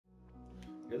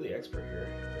You're the expert here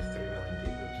with 3 million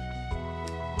viewers.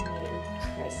 What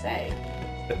can I say?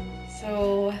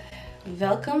 So,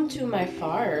 welcome to my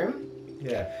farm.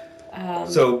 Yeah.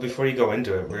 So before you go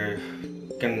into it,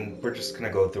 we're just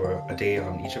gonna go through a day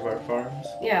on each of our farms.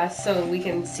 Yeah, so we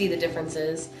can see the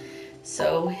differences.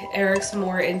 So Eric's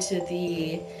more into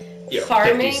the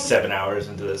farming. 57 hours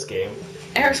into this game.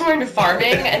 Eric's more into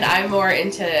farming, and I'm more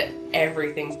into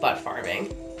everything but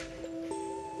farming.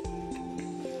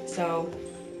 So,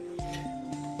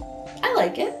 I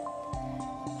like it.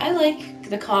 I like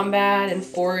the combat and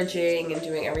foraging and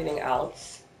doing everything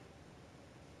else.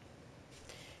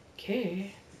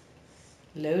 Okay.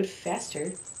 Load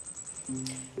faster.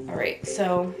 Alright,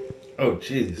 so... Oh,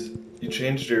 jeez. You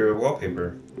changed your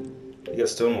wallpaper. You got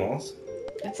stone walls?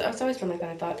 It's always been like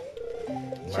that, I thought.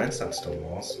 Mine's not stone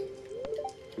walls.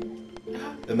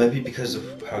 It might be because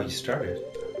of how you started.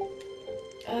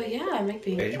 Oh yeah, it might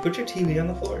be. Did you put your TV on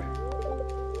the floor?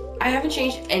 I haven't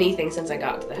changed anything since I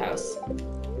got to the house.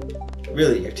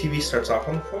 Really? Your TV starts off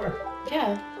on the floor?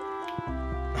 Yeah.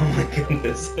 Oh my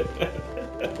goodness.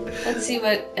 Let's see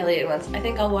what Elliot wants. I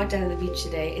think I'll walk down to the beach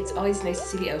today. It's always nice to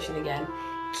see the ocean again.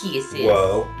 Kisses.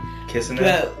 Whoa. Kissing it?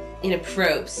 Whoa. In a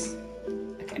probes.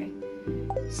 Okay.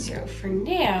 So for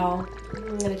now,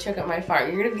 I'm gonna check out my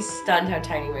farm. You're gonna be stunned how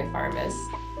tiny my farm is.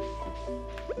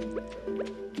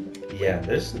 Yeah,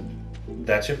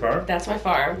 that's your farm? That's my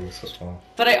farm. Oh, it's so small.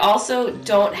 But I also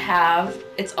don't have,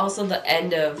 it's also the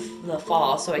end of the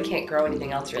fall, so I can't grow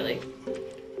anything else really.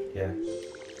 Yeah.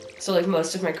 So like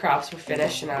most of my crops were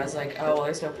finished and I was like, oh, well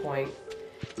there's no point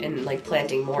in like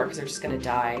planting more because they're just gonna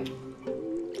die.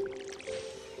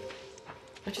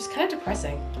 Which is kind of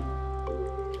depressing.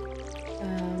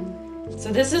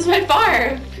 So this is my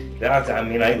farm! Yeah, I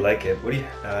mean, I like it. What do you,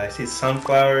 I see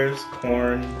sunflowers,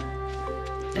 corn.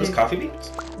 Those coffee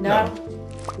beans? No.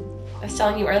 I was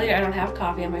telling you earlier, I don't have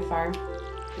coffee on my farm.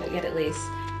 Not yet, at least.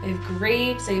 I have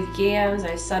grapes, I have yams,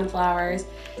 I have sunflowers,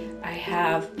 I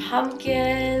have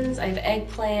pumpkins, I have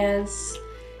eggplants,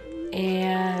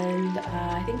 and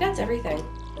I think that's everything.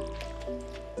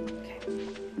 Okay.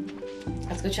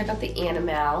 Let's go check out the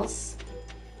animals.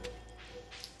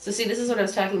 So see, this is what I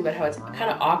was talking about, how it's kind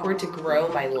of awkward to grow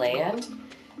my land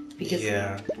because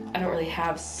I don't really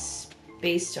have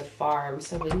space to farm,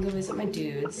 so we can go visit my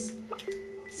dudes.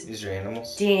 These are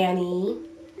animals? Danny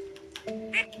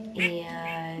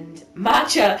and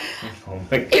Matcha. Oh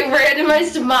my god. It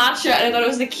randomized Matcha, and I thought it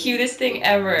was the cutest thing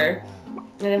ever.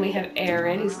 And then we have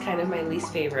Aaron, who's kind of my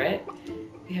least favorite.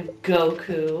 We have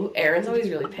Goku. Aaron's always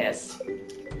really pissed.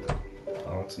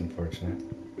 Oh, that's unfortunate.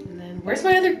 And then, where's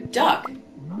my other duck?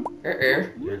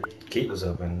 Your gate was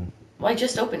open. Well, I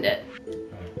just opened it.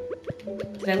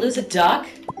 Did I lose a duck?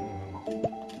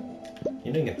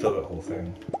 You didn't get fill that whole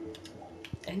thing.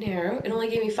 I know. It only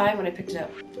gave me 5 when I picked it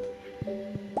up.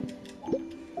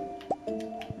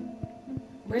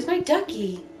 Where's my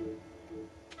ducky?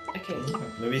 Okay.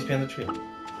 Maybe he's behind the tree.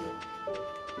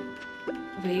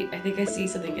 Wait, I think I see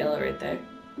something yellow right there.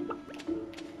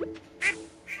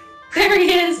 There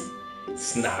he is!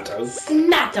 Snotto.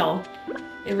 Snotto!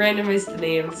 It randomized the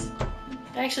names.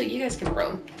 Actually, you guys can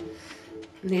roam.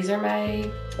 And these are my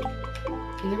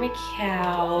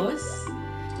cows.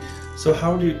 So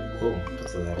how do you... Whoa,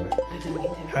 put that away. I didn't mean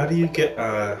to. How do you get,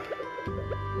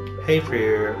 hay for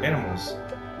your animals?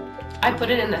 I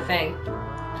put it in the thing.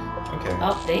 Okay.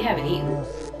 Oh, they haven't eaten.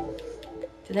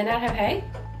 Do they not have hay?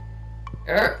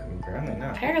 Apparently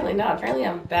not. Apparently not. Apparently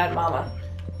I'm a bad mama.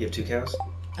 You have 2 cows?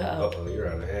 Uh-oh. Uh-oh, you're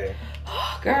out of hay.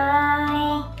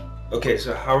 Girl! Okay,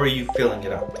 so how are you filling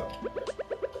it up, though?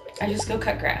 I just go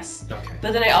cut grass. Okay.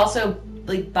 But then I also,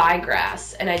 like, buy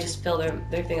grass, and I just fill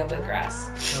their thing up with grass.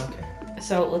 Okay.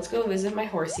 So let's go visit my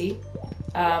horsey.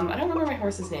 I don't remember my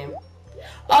horse's name.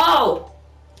 Oh!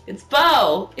 It's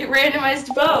Bo! It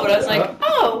randomized Bo, and I was like,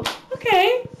 oh,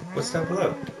 okay. What's down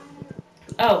below?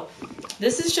 Oh,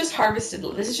 this is just harvested,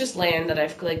 this is just land that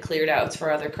I've, like, cleared out. It's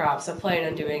for other crops I'm planning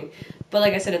on doing. But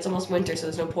like I said, it's almost winter, so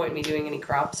there's no point in me doing any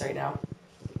crops right now.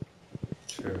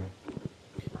 True.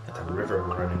 Got the river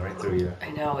running right through you. I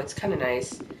know, it's kind of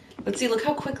nice. But see, look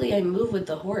how quickly I move with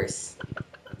the horse.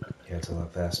 Yeah, it's a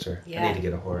lot faster. Yeah. I need to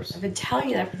get a horse. I've been telling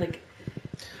you that for like...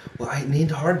 Well, I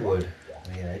need hardwood.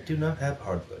 I do not have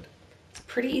hardwood. It's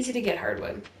pretty easy to get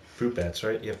hardwood. Fruit bats,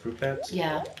 right? You have fruit bats?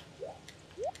 Yeah.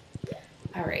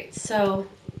 Alright, so...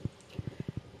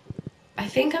 I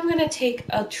think I'm gonna take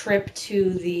a trip to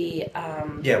the,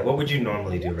 Yeah, what would you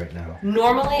normally do right now?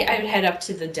 Normally, I would head up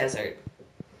to the desert.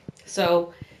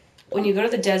 So, when you go to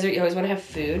the desert, you always want to have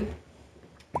food.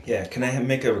 Yeah, can I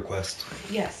make a request?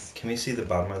 Yes. Can we see the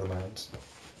bottom of the mountains?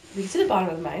 We can see the bottom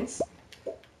of the mines.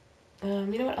 You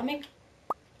know what? I'll make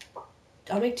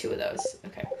I'll make 2 of those.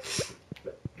 Okay.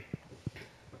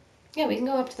 Yeah, we can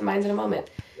go up to the mines in a moment.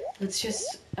 Let's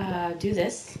just do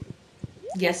this.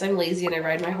 Yes, I'm lazy and I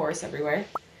ride my horse everywhere.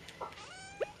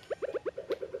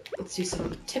 Let's do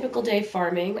some typical day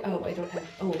farming. Oh, I don't have...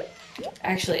 Oh,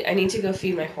 actually, I need to go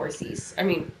feed my horsies. I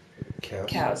mean,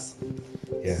 cows.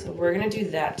 Yeah. So we're going to do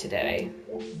that today.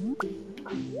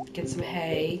 Get some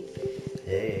hay.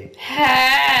 Hey.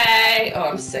 Hey! Oh,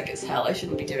 I'm sick as hell. I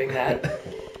shouldn't be doing that.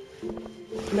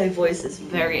 My voice is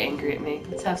very angry at me.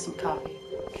 Let's have some coffee.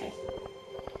 Okay.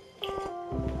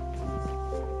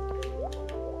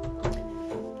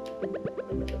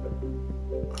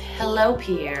 Hello,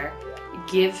 Pierre.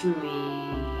 Give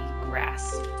me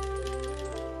grass.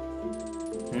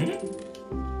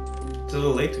 It's a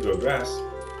little late to grow grass.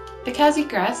 The cows eat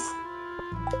grass.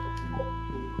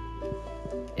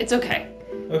 It's okay.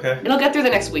 Okay. It'll get through the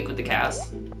next week with the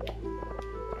cows.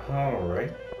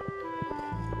 Alright.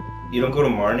 You don't go to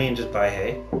Marnie and just buy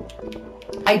hay?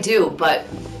 I do, but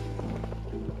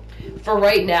for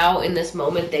right now, in this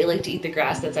moment, they like to eat the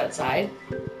grass that's outside.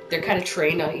 They're kind of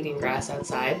trained on eating grass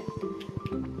outside.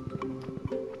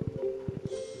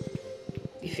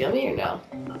 You feel me or no?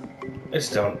 I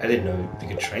just don't. I didn't know you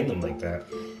could train them like that.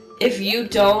 If you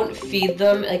don't feed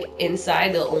them like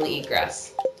inside, they'll only eat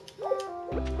grass.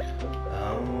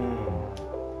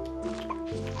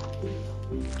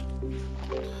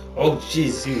 Oh,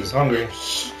 jeez, he was hungry.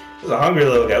 He was a hungry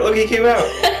little guy. Look, he came out.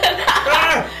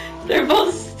 Ah! They're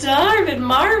both starving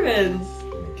Marvins.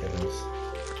 Oh my goodness.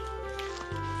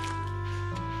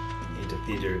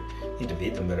 Need to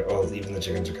feed them better. Oh, even the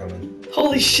chickens are coming.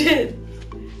 Holy shit.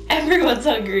 Everyone's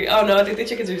hungry. Oh no, I think the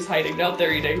chickens are just hiding. Nope,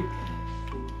 they're eating.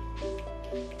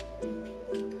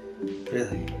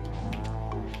 Really?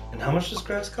 And how much does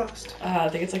grass cost? I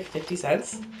think it's like 50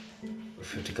 cents. Or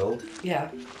 50 gold? Yeah.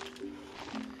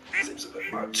 Seems a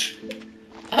bit much.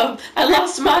 I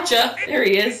lost Matcha. There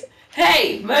he is.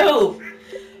 Hey, move!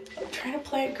 I'm trying to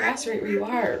plant grass right where you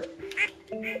are.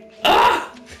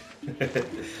 Ah!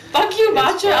 Fuck you,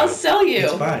 Matcha. I'll sell you.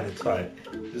 It's fine. It's fine.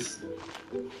 Just...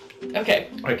 Okay.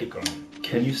 Alright, keep going.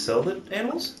 Can you sell the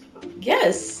animals?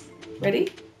 Yes.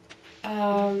 Ready?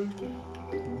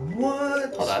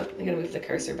 What? Hold on. I gotta move the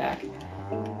cursor back.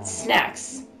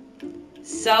 Snacks.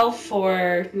 Sell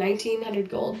for 1,900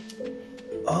 gold.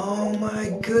 Oh my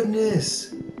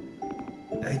goodness!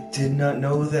 I did not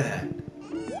know that.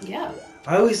 Yeah.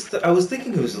 I was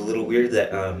thinking it was a little weird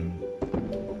that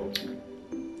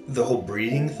the whole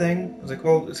breeding thing. I was like,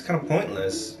 well, it's kind of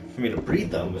pointless for me to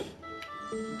breed them if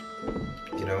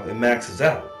it maxes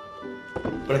out.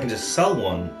 But I can just sell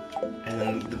one and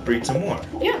then breed some more.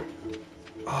 Yeah.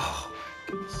 Oh my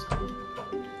goodness.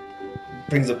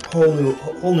 Brings a whole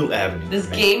new avenue. This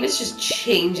game is just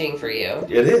changing for you.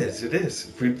 It is.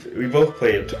 We both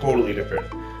play it totally different.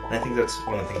 And I think that's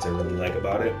one of the things I really like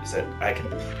about it, is that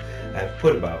I've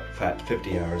put about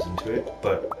 50 hours into it,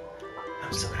 but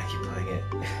I'm still gonna keep playing it.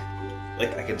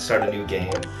 Like, I can start a new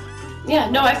game. Yeah,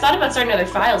 no, I thought about starting other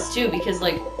files too, because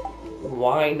like,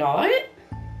 why not?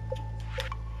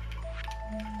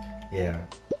 Yeah.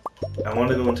 I want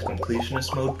to go into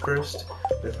completionist mode first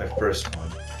with my first one.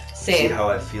 Same. See how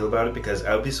I feel about it, because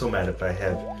I would be so mad if I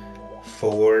have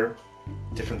 4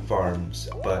 different farms,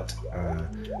 but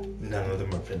none of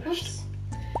them are finished.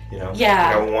 Yeah.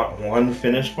 Like, I want one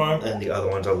finished farm, and the other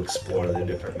ones I'll explore the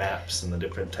different maps and the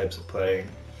different types of playing.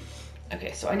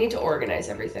 Okay, so I need to organize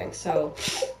everything, so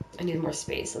I need more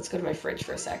space. Let's go to my fridge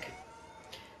for a sec.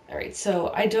 Alright,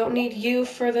 so I don't need you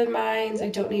for the mines, I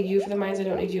don't need you for the mines, I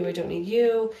don't need you, I don't need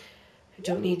you, I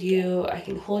don't need you, I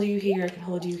can hold you here, I can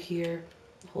hold you here,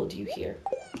 hold you here.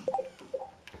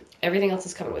 Everything else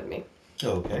is coming with me.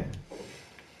 Okay.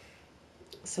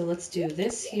 So let's do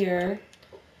this here,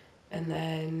 and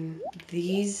then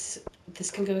this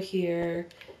can go here,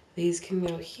 these can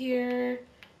go here,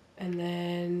 and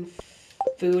then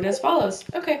food as follows.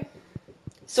 Okay.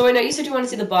 So I know you said you want to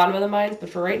see the bottom of the mines, but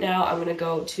for right now, I'm gonna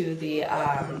go to the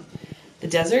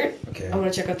desert. Okay. I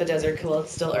want to check out the desert because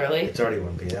it's still early. It's already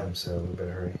 1 p.m., so we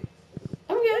better hurry.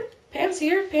 I'm good. Pam's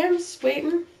here. Pam's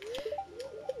waiting.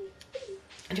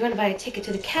 Do you want to buy a ticket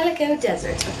to the Calico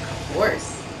Desert? Of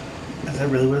course. Is that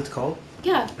really what it's called?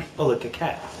 Yeah. Oh, look, a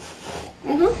cat.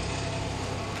 Mm-hmm.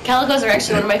 Calicos are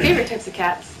actually one of my favorite types of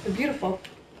cats. They're beautiful.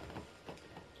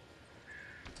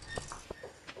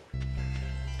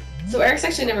 So Eric's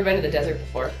actually never been to the desert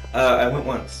before. I went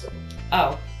once.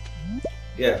 Oh.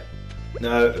 Yeah.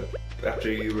 No,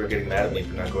 after you were getting mad at me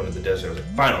for not going to the desert, I was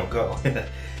like, fine, I'll go. And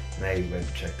I went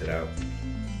and checked it out.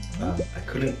 I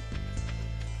couldn't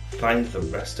find the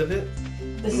rest of it.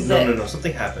 This is it. No,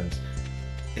 something happened.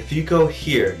 If you go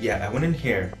here, yeah, I went in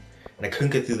here, And I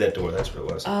couldn't get through that door, that's what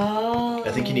it was. Oh.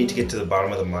 I think you need to get to the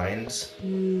bottom of the mines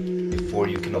before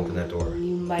you can open that door.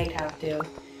 You might have to.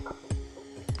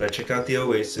 But I checked out the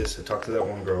Oasis, I talked to that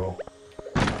one girl.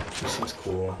 She seems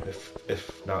cool,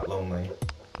 if not lonely.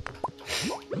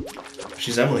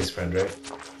 She's Emily's friend, right?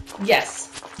 Yes.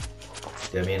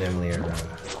 Yeah, me and Emily are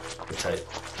the type.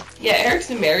 Yeah, Eric's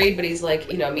been married, but he's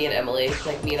like, you know, me and Emily,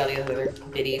 like me and all the other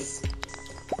biddies.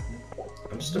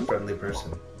 I'm just a friendly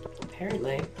person.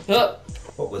 Apparently. Oh.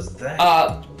 What was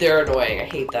that? They're annoying. I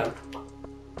hate them.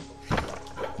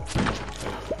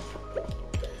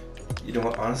 You know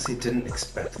what? Honestly, didn't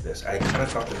expect this. I kind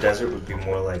of thought the desert would be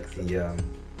more like the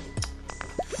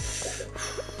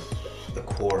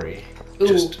quarry, Ooh.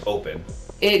 just open.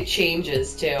 It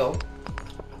changes too.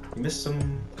 You missed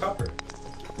some copper.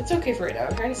 It's okay for right now.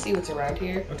 I'm trying to see what's around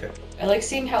here. Okay. I like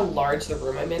seeing how large the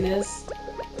room I'm in is.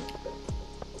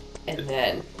 And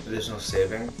then There's no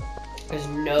saving. there's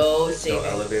no saving. No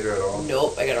elevator at all.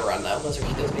 Nope. I gotta run though. Those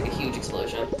make a huge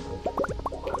explosion.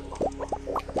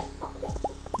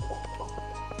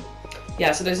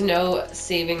 Yeah. So there's no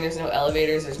saving. There's no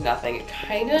elevators. There's nothing. It's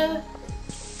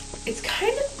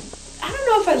kind of. I don't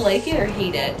know if I like it or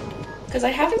hate it, because I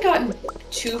haven't gotten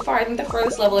too far. I think the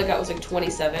furthest level I got was like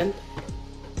 27,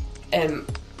 and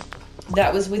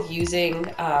that was with using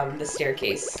the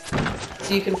staircase.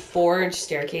 So you can forge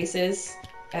staircases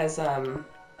as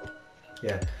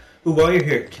Yeah. Ooh, while you're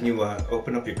here, can you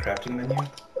open up your crafting menu?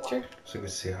 Sure. So you can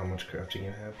see how much crafting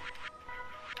you have.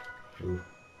 Ooh.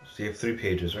 So you have 3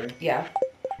 pages, right? Yeah.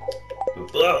 Ooh.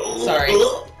 Sorry.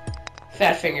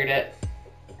 Fat fingered it.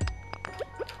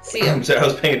 See, I'm sorry, I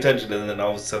was paying attention and then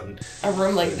all of a sudden... a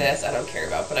room like this I don't care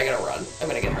about, but I gotta run. I'm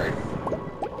gonna get hurt.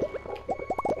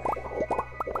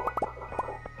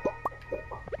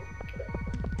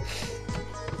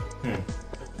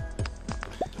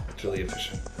 It's really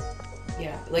efficient.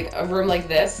 Yeah, like a room like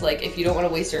this, like if you don't want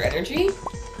to waste your energy,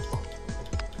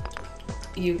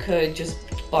 you could just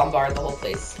bombard the whole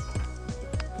place.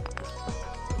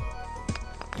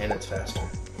 And it's faster.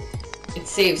 It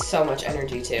saves so much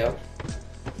energy too.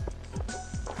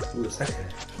 Ooh, what's that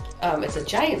guy? It's a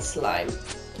giant slime.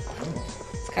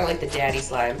 Oh. It's kind of like the daddy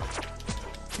slime.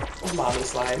 Or mommy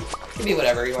slime. It can be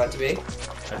whatever you want it to be.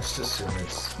 I just assume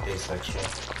it's asexual.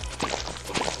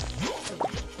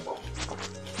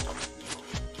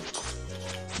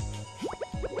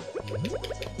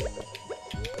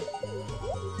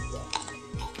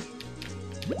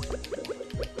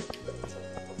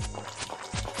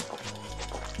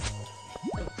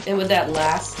 And with that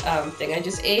last thing I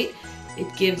just ate, it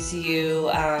gives you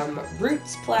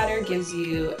roots platter, gives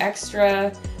you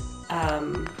extra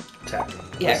Attack.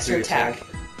 yeah, Let's do extra attack.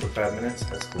 For 5 minutes?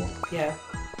 That's cool. Yeah.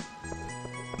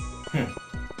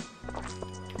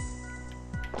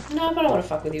 No, but I don't want to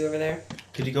fuck with you over there.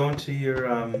 Could you go into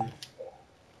your,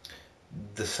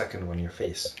 the second one, your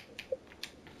face?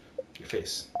 Your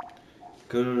face.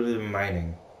 Go to the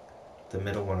mining. The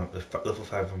middle one, level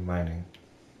 5 of mining.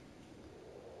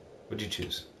 What'd you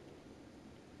choose?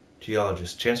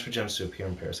 Geologist. Chance for gems to appear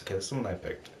in Paris. Okay, that's the one I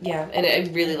picked. Yeah, and I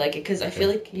really like it because I feel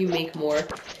like you make more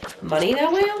money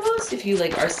that way almost if you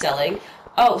like are selling.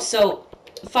 Oh, so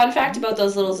fun fact about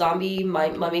those little zombie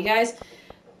mummy guys.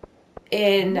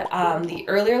 In the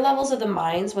earlier levels of the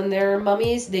mines, when they're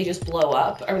mummies, they just blow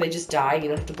up or they just die. You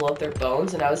don't have to blow up their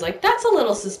bones. And I was like, that's a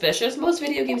little suspicious. Most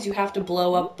video games, you have to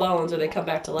blow up bones or they come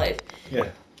back to life. Yeah.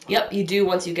 Yep, you do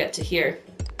once you get to here.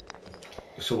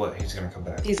 So what? He's gonna come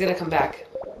back? He's gonna come back.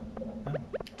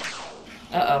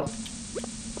 Uh-oh.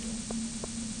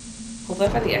 Hopefully I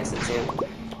find the exit soon.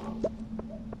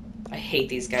 I hate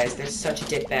these guys. They're such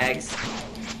dick bags.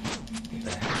 What the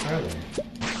heck are they?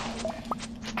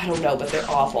 I don't know, but they're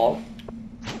awful.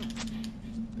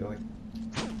 They're like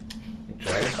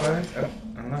dragonflies? I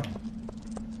don't know.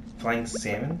 Flying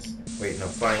salmons? Wait, no,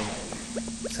 flying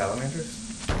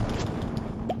salamanders?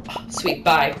 Oh, sweet,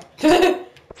 bye.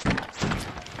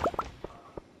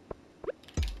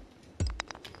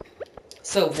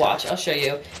 So watch, I'll show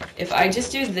you. If I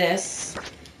just do this,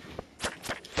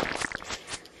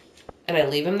 and I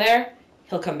leave him there,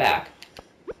 he'll come back.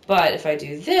 But if I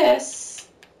do this,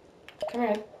 come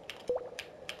here.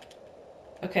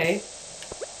 Okay.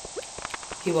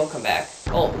 He won't come back.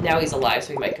 Oh, now he's alive,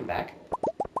 so he might come back.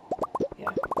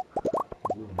 Yeah.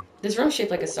 Ooh. This room's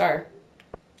shaped like a star.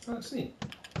 Oh, that's neat.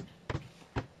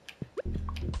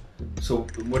 So,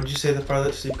 what did you say the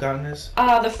farthest you've gotten is?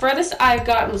 The furthest I've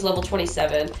gotten was level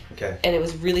 27. Okay. And it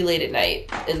was really late at night.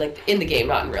 In the game,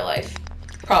 not in real life.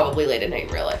 Probably late at night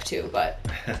in real life too, but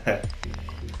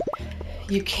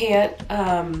you can't,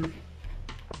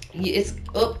 you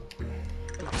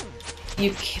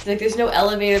like there's no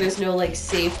elevator, there's no like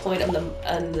save point on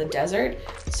the desert.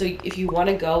 So if you want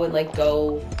to go and like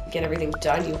go get everything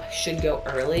done, you should go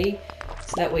early,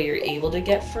 so that way you're able to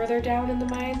get further down in the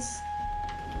mines.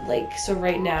 Like so,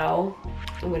 right now,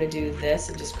 I'm gonna do this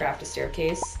and just craft a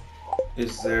staircase.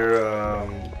 Is there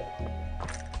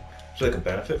like a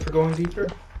benefit for going deeper?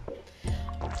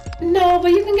 No,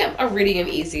 but you can get iridium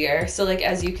easier. So like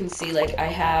as you can see, like I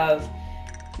have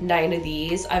 9 of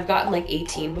these. I've gotten like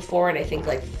 18 before, and I think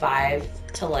like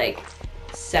 5 to like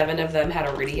 7 of them had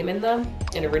iridium in them.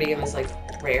 And iridium is like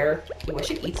rare. Ooh, I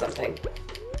should eat something.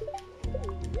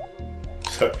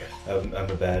 Sorry, I'm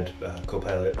a bad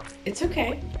co-pilot. It's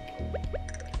okay.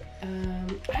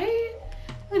 I'm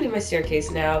gonna do my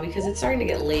staircase now because it's starting to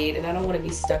get late and I don't want to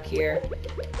be stuck here,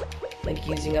 like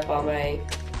using up all my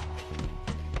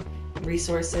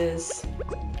resources.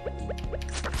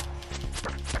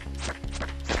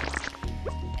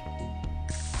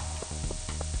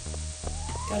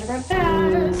 Gotta run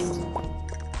fast.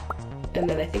 And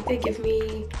then I think they give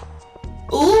me...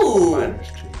 Ooh! Miner's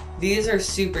tree. These are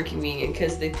super convenient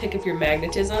because they pick up your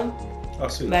magnetism. Oh,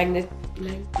 sweet.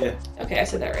 Yeah. Okay, I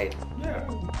said that right. Yeah.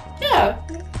 Yeah.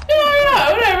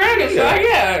 Yeah, whatever. I guess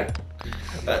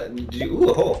yeah. Ooh,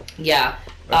 a hole. Yeah.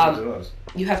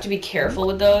 You have to be careful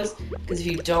with those because if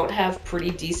you don't have pretty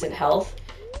decent health,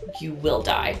 you will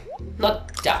die.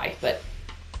 Not die, but...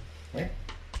 Where?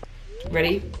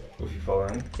 Ready? If you fall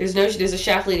in? There's a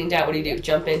shaft leading down. What do?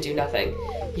 Jump in, do nothing.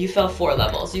 You fell 4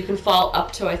 levels. You can fall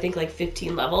up to, I think, like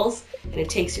 15 levels, and it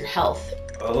takes your health.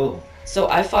 Oh. So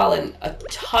I've fallen a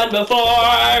ton before!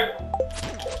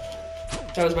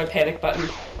 That was my panic button.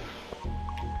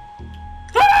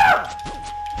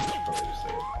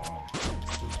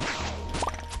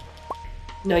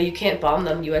 No, you can't bomb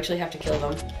them. You actually have to kill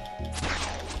them.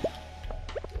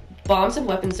 Bombs and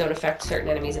weapons don't affect certain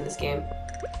enemies in this game.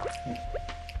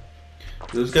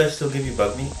 Do those guys still give you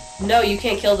bug meat? No, you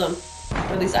can't kill them. Or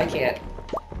at least I can't.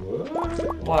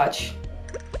 What? Watch.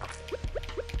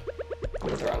 I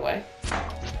went the wrong way.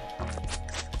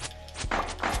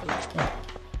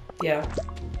 Yeah.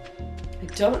 I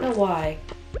don't know why.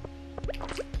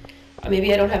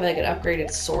 Maybe I don't have like an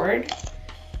upgraded sword,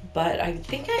 but I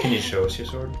think I... Can you show us your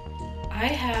sword? I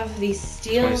have the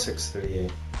steel...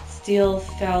 2638. Steel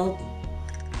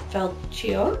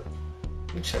Falchion?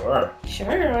 Sure.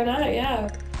 Sure, why not? Yeah.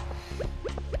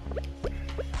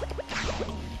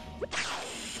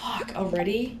 Fuck,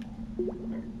 already?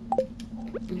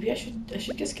 Maybe I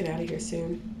should just get out of here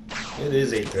soon. It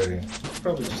is 8:30.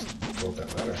 Probably just go up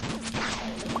that ladder.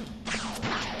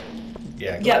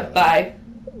 Yeah. Yeah, bye.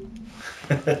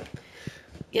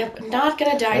 Yep, not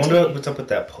gonna die I wonder today. what's up with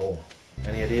that pole.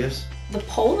 Any ideas? The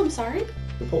pole? I'm sorry?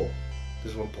 The pole.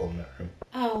 There's one pole in that room.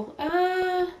 Oh,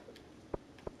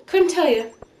 couldn't tell you.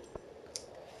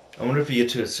 I wonder if you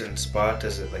get to a certain spot,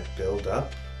 does it like build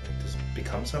up? Like, does it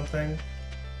become something?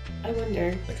 I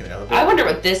wonder. Like an elevator? I wonder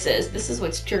what this is. This is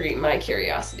what's triggering my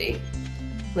curiosity.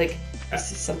 Like, is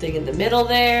something in the middle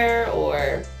there,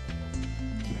 or...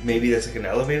 Maybe that's like an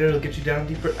elevator that'll get you down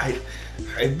deeper? I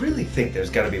really think there's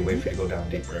gotta be a way for you to go down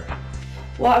deeper.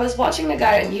 Well, I was watching a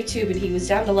guy on YouTube and he was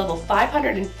down to level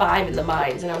 505 in the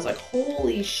mines, and I was like,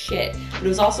 holy shit. But it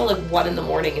was also like 1 in the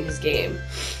morning in his game.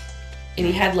 And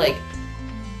he had like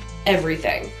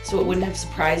everything. So it wouldn't have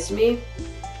surprised me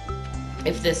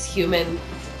if this human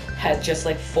had just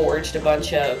like forged a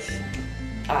bunch of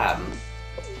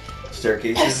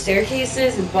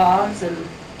Staircases and bombs and...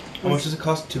 How much does it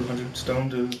cost? 200 stone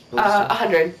to build a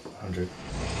 100. 100.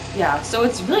 Yeah, so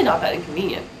it's really not that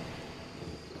inconvenient.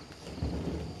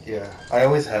 Yeah, I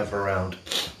always have around.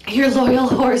 Your loyal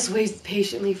horse waits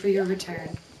patiently for your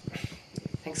return.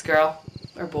 Thanks, girl.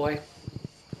 Or boy.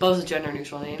 Bo's a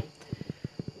gender-neutral name.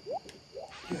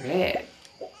 Alright.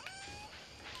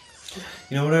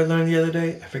 You know what I learned the other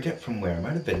day? I forget from where. It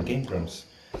might have been Game Grumps.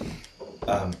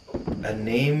 A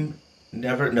name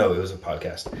never... No, it was a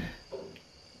podcast.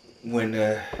 When,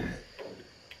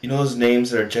 you know those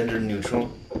names that are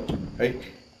gender-neutral, right?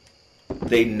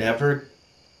 They never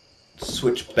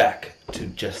switch back to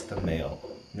just the male.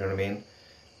 You know what I mean?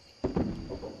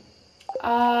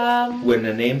 When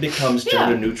a name becomes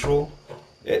gender-neutral,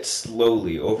 it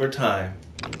slowly, over time,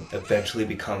 eventually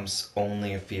becomes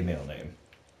only a female name.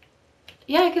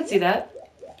 Yeah, I could see that.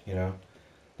 You know?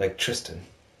 Like Tristan.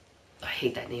 I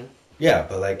hate that name. Yeah,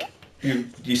 but like,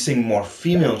 you sing more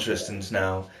female Tristans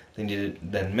now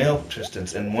than male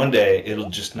Tristans, and one day it'll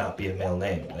just not be a male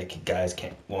name. Like, guys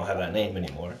won't have that name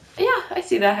anymore. Yeah, I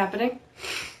see that happening.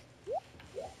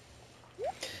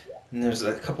 And there's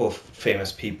a couple of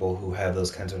famous people who have those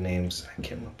kinds of names. I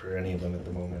can't remember any of them at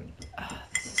the moment.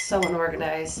 This is so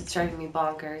unorganized. It's driving me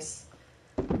bonkers.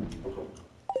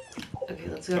 Okay,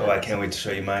 let's go. Oh, I can't wait to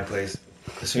show you my place.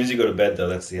 As soon as you go to bed, though,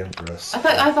 that's the end for us.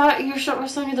 I thought you were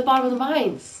showing you the bottom of the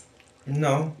mines.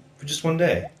 No, for just one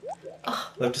day.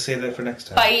 Oh. We'll have to save that for next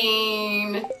time.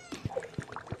 Fine.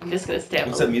 I'm just gonna stay up.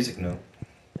 What's that music note?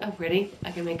 Oh, pretty.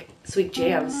 I can make sweet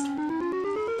jams.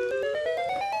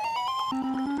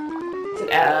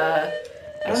 I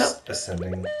don't know.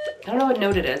 Ascending. I don't know what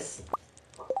note it is.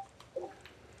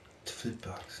 It's a flute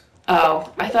box.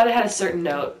 Oh, I thought it had a certain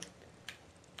note.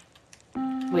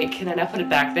 Wait, can I not put it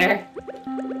back there?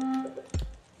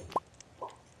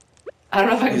 I don't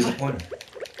know if I can. Use the pointer.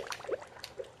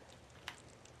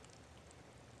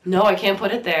 No, I can't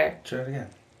put it there. Try it again.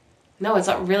 No, it's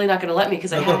really not gonna let me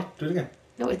because I had. Do it again.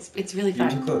 No, it's really You're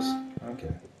fine. too close.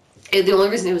 Okay. The only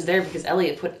reason it was there because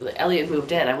Elliot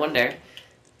moved in. I wonder.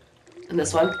 And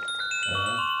this one.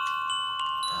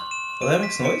 Well, that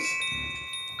makes noise.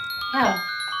 Yeah.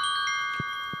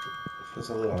 Feels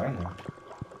a little animal.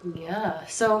 Yeah.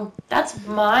 So that's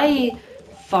my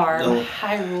farm, Hyrule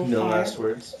Farm. No last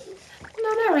words. No,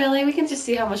 not really. We can just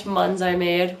see how much muns I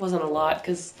made. Wasn't a lot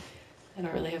because I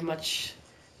don't really have much.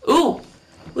 Ooh,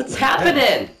 what's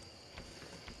happening?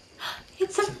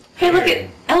 It's a. Hey, look at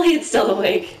Elliot's still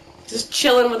awake, just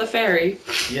chilling with a fairy.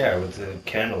 Yeah, with the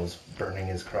candles burning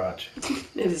his crotch.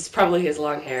 It is probably his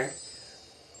long hair.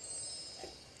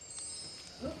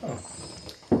 Oh,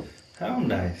 how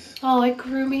nice. Oh, I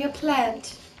grew me a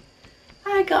plant.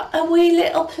 I got a wee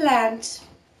little plant.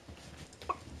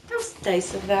 That's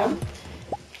nice of them.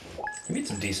 You made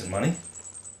some decent money.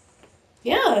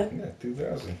 Yeah. Yeah,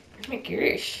 2,000. Oh my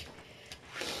gosh.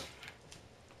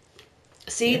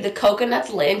 See, the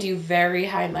coconuts land you very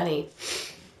high money.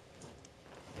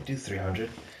 I do 300.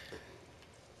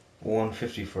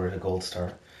 150 for a gold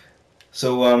star.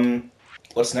 So,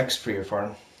 what's next for your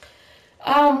farm?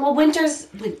 Well, winter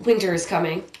is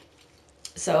coming,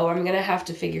 so I'm gonna have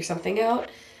to figure something out.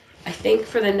 I think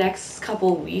for the next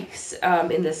couple weeks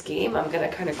in this game, I'm gonna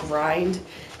kind of grind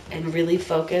and really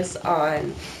focus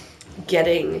on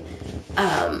getting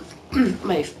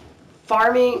my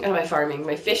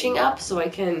fishing up so I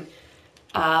can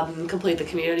complete the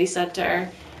community center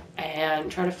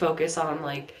and try to focus on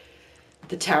like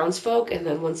the townsfolk. And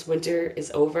then once winter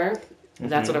is over,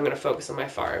 that's when I'm gonna focus on my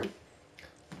farm.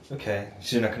 Okay,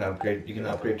 so you're not gonna upgrade. You can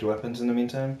upgrade your weapons in the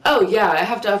meantime. Oh yeah, I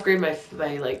have to upgrade my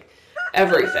like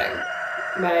everything.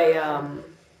 My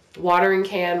watering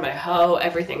can, my hoe,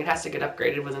 everything. It has to get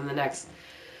upgraded within the next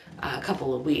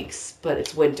couple of weeks. But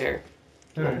it's winter.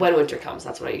 Right. When winter comes,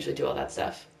 that's when I usually do all that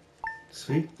stuff.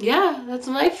 Sweet. Yeah, that's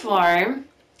my farm.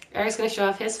 Eric's gonna show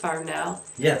off his farm now.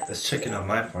 Yeah, let's check in on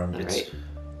my farm. All it's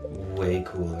right. way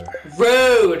cooler.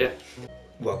 Rude.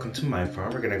 Welcome to my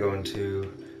farm. We're gonna go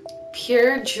into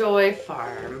Pure Joy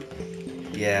Farm.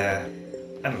 Yeah,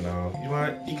 I don't know.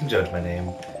 You can judge my name.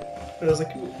 But I was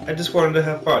like, I just wanted to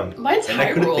have fun. Mine's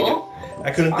Hyrule.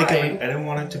 I couldn't think of it. I didn't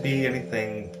want it to be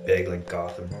anything big like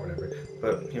Gotham or whatever.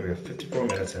 But here we go, 54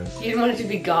 minutes in. You didn't want it to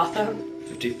be Gotham?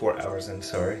 54 hours in,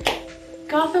 sorry.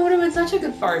 Gotham would have been such a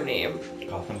good farm name.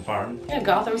 Gotham Farm? Yeah,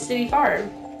 Gotham City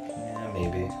Farm. Yeah,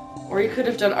 maybe. Or you could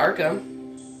have done Arkham.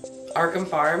 Arkham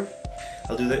Farm.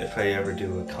 I'll do that if I ever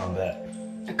do a combat.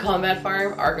 A combat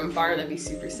farm? Arkham Farm, that'd be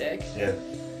super sick. Yeah.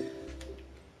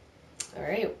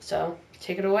 Alright, so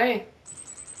take it away.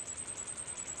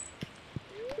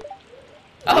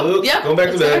 Oh, Oops, yep. Going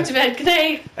back to bed. Go back to bed. Good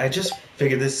night. I just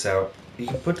figured this out. You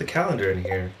can put the calendar in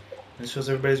here. It shows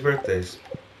everybody's birthdays.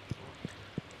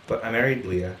 But I married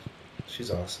Leah.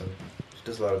 She's awesome. She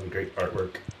does a lot of great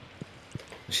artwork.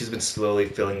 She's been slowly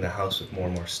filling the house with more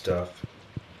and more stuff.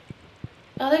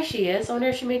 Oh, there she is. I wonder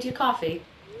if she made you coffee.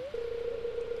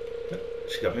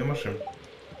 She got me a mushroom.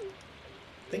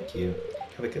 Thank you.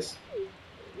 Have a kiss.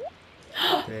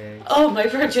 Thanks. Oh, my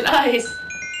virgin eyes.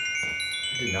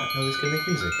 I did not know this could make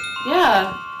music.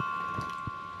 Yeah.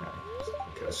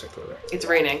 Okay, let's check over there. It's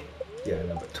raining. Yeah, I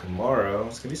know, but tomorrow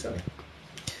it's gonna be sunny.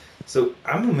 So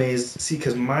I'm amazed. See,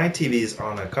 because my TV is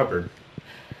on a cupboard.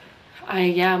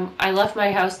 I left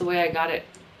my house the way I got it.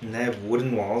 And I have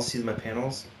wooden walls. See my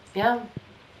panels? Yeah.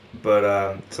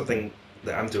 But something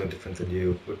that I'm doing different than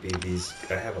you would be these.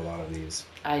 I have a lot of these.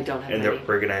 I don't have and any. They're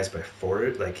organized by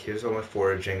forage. Like here's all my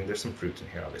foraging. There's some fruits in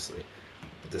here, obviously,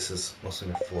 but this is mostly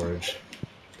my forage.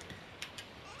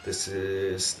 This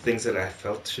is things that I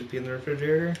felt should be in the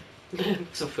refrigerator.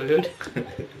 Some food.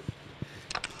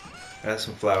 I have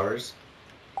some flowers.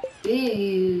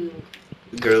 Ew.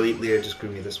 Girlie Leah just grew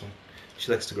me this one.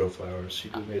 She likes to grow flowers. She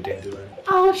grew me a dandelion.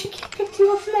 Oh, she picked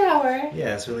you a flower.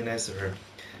 Yeah, it's really nice of her.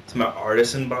 It's my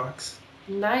artisan box.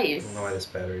 Nice. I don't know why this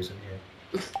battery's in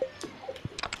here.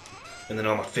 And then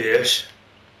all my fish.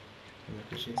 And my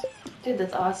fishies. Dude,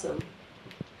 that's awesome.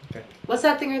 Okay. What's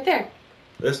that thing right there?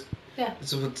 This? Yeah.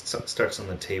 This is what starts on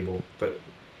the table, but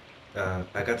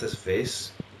I got this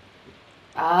vase.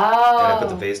 Oh. And I put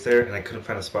the vase there, and I couldn't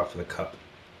find a spot for the cup.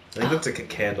 I think that's like a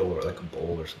candle or like a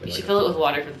bowl or something. You like should that. fill it with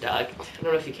water for the dog. I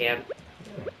don't know if you can.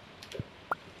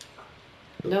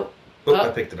 Nope. Oh, I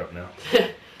picked it up now.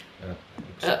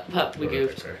 We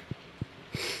goofed. Sorry.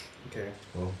 Okay,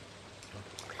 well,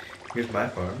 here's my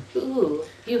farm. Ooh,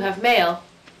 you have mail.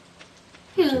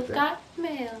 You've Check that. got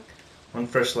mail. One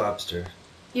fresh lobster.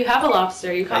 You have a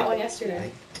lobster. You caught one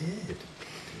yesterday. I did.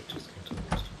 Just got to the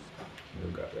lobster.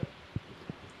 You got that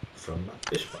from my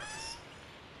fish box.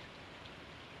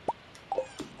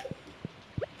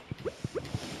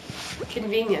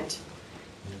 Convenient.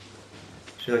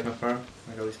 Do you like my farm?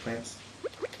 Like all these plants?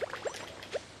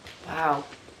 Wow.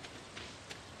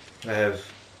 I have,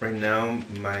 right now,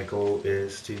 my goal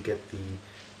is to get the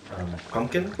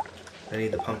pumpkin. I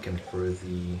need the pumpkin for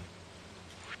the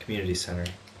community center.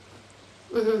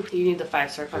 Mm-hmm. You need the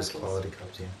 5-star Just pumpkins. quality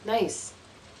cups, yeah. Nice.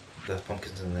 The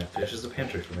pumpkins in there finishes the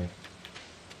pantry for me.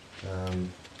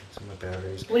 Some of my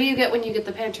batteries. What do you get when you get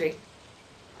the pantry?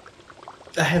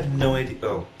 I have no idea.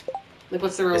 Oh, Like,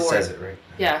 what's the reward? it says it, right?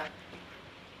 Yeah.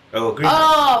 Oh, green.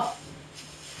 Oh,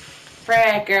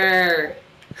 fracker.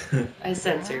 I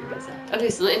censored myself. Okay,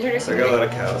 so introduce I him. got a lot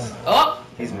of cows. Oh!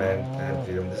 He's mad. I had to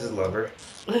feed him. This is Lover.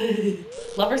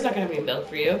 Lover's not gonna have any milk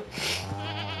for you.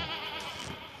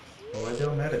 Oh, why are they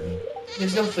all mad at me?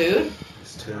 There's no food?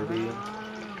 It's Toby.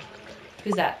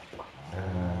 Who's that?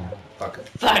 Fucker.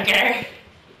 Fucker!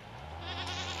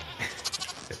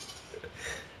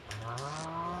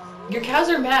 Your cows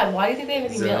are mad. Why do you think they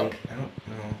have any milk? I don't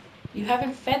know. You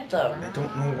haven't fed them. I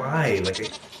don't know why. Like, I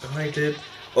thought I did.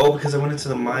 Oh, because I went into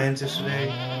the mines yesterday.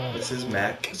 This is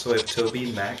Mac. So I have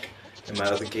Toby, Mac, and my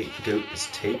other goat is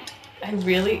Tate. I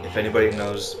really... If anybody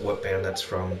knows what band that's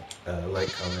from,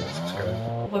 like, comment,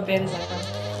 subscribe. What band is that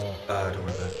from? Don't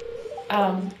worry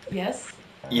about it. Yes?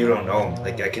 You don't know.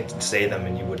 Like, I could say them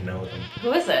and you would know them.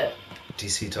 Who is it?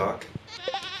 DC Talk?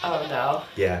 Oh, no.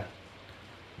 Yeah.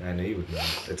 I knew you would know.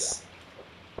 It's...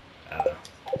 I don't know.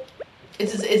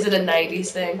 Is it a 90s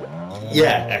thing?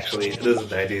 Yeah, actually. It is a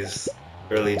 90s,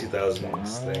 early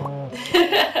 2000s thing.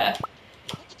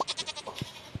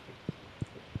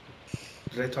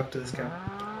 Did I talk to this guy?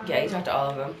 Yeah, you talked to all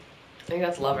of them. I think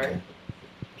that's Lover. Okay.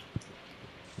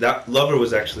 That Lover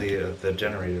was actually the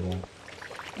generated one.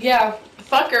 Yeah,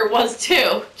 Fucker was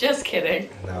too. Just kidding.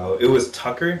 No, it was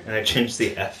Tucker, and I changed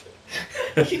the F.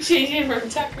 You changed it from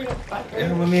Tucker to Fucker.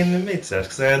 Yeah, I mean, it made sense,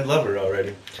 because I had Lover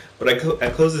already. But I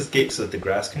closed this gate so that the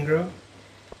grass can grow.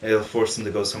 It'll force them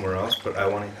to go somewhere else, but I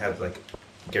want to have, like,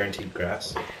 guaranteed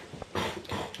grass.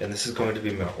 And this is going to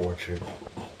be my orchard.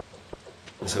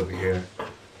 This over here.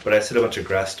 But I set a bunch of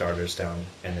grass starters down,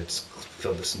 and it's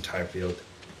filled this entire field.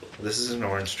 This is an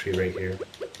orange tree right here.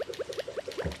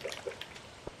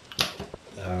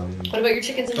 What about your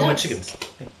chickens and ducks? Oh, my chickens.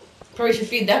 Yeah. Probably should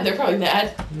feed them. They're probably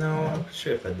mad. No, I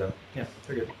should have fed them. Yeah,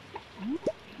 they're good.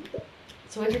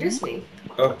 So introduce me.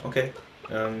 Oh, okay.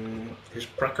 Here's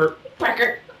Brecker.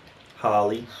 Brecker.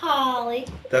 Holly. Holly.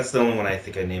 That's the only one I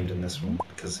think I named in this one,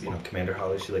 because, you know, Commander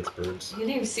Holly, she likes birds. Your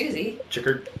name's Susie.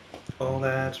 Chickard. Oh,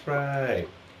 that's right.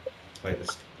 Wait,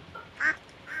 this.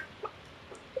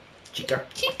 Chica.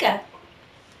 Chica.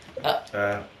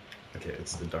 Okay,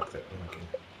 it's the duck that I'm looking.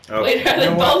 Oh, Wait, are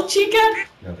they both Chica?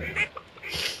 No, they're not.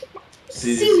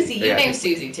 Susie. Your Yeah, name's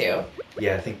Susie too.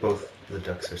 Yeah, I think both the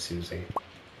ducks are Susie.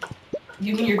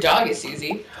 You mean your dog is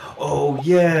Susie? Oh,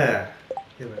 yeah.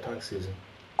 Yeah, my dog's Susie.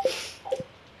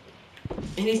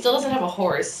 And he still doesn't have a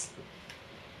horse.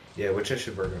 Yeah, which I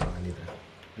should work on.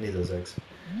 I need those eggs.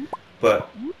 But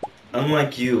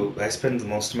unlike you, I spend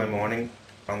most of my morning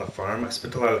on the farm. I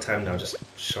spent a lot of time now just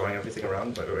showing everything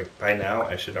around, but like, by now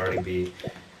I should already be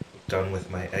done with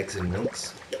my eggs and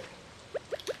milks.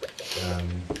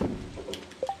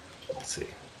 Let's see.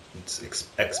 Let's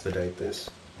expedite this.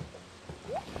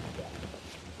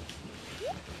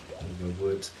 In the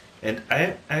woods. And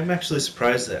I'm actually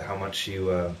surprised at how much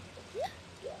you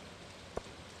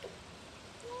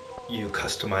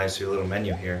customize your little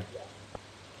menu here,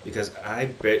 because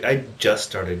I just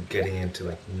started getting into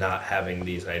like not having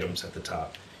these items at the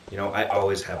top. You know, I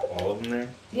always have all of them there.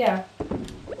 Yeah.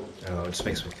 Oh, it just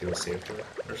makes me feel safer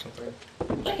or something.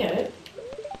 I get it.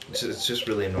 It's just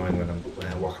really annoying when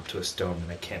I walk up to a stone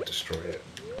and I can't destroy it.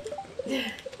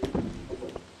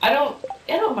 I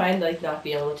don't mind like not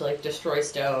being able to like destroy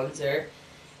stones or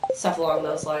stuff along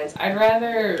those lines. I'd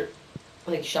rather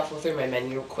like shuffle through my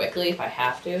menu quickly if I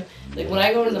have to. Like when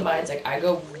I go to the mines, like I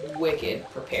go wicked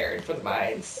prepared for the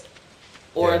mines.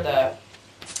 or Yeah.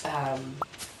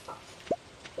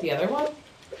 the other one,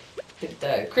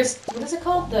 what is it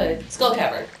called? The Skull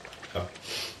Cavern. Oh.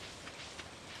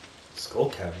 Skull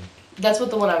Cabin. That's what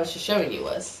the one I was just showing you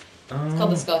was. It's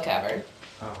called the Skull Cavern.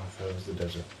 Oh, I thought it was the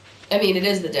desert. I mean, it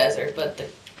is the desert, but the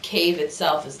cave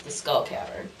itself is the Skull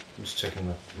Cavern. I'm just checking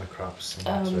my crops.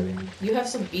 And it's ready. You have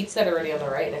some beets that are ready on the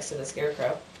right next to the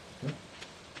scarecrow.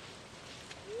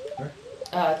 Where?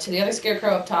 To the other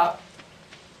scarecrow up top.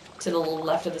 To the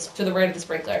left of to the right of the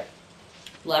sprinkler.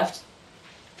 Left.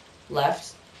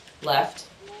 Left. Left.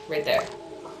 Right there.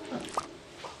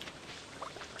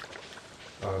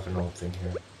 Oh, I have an old thing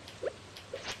here.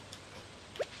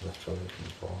 Left over from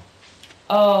fall.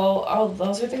 Oh,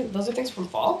 those are things from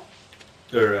fall?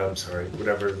 Or, I'm sorry,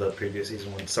 whatever the previous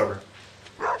season was, summer.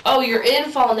 Oh, you're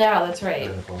in fall now, that's right.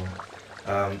 In the fall.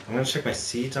 I'm gonna check my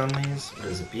seeds on these. What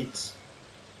is it, beets?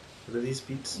 What are these,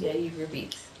 beets? Yeah, you grew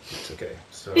beets. It's okay.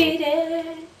 So, Beat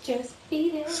it, just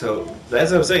beat it. So,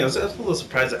 as I was saying, I was a little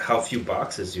surprised at how few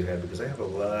boxes you had, because I have a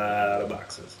lot of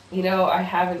boxes. You know, I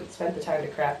haven't spent the time to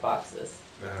craft boxes.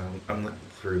 I'm looking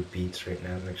for beets right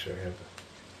now to make sure I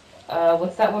have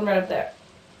What's that one right up there?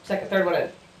 Third one in.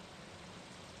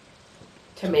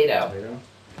 Tomato. Tomato?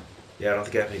 Yeah, I don't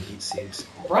think I have any beet seeds.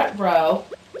 Brut bro.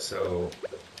 So,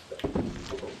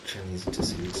 turn these into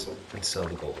seeds and sell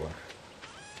the gold one.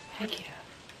 Heck yeah.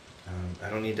 I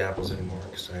don't need apples anymore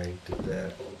because I did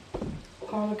that.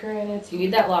 Pomegranates. You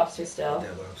need that lobster still.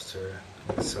 That lobster.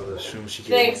 I'm gonna sell the shroom she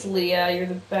gave Thanks, me. Leah. You're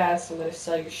the best. I'm gonna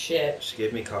sell your shit. She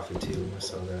gave me coffee too. I'm gonna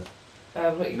sell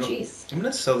that. What your cheese? I'm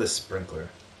gonna sell this sprinkler.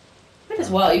 Might as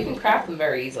well. You can craft them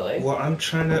very easily. Well, I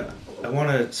want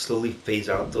to slowly phase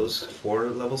out those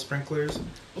 4-level sprinklers.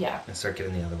 Yeah. And start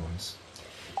getting the other ones.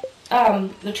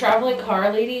 The traveling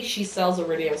car lady, she sells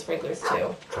iridium sprinklers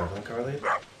too. Traveling car lady?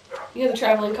 You know the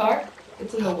traveling car?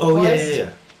 It's in the Oh, forest.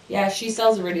 yeah. Yeah, she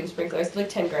sells iridium sprinklers. It's like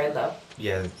 10 grand though.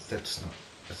 Yeah, that's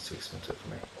too expensive for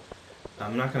me.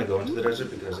 I'm not gonna go into the desert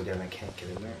because again I can't get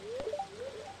in there.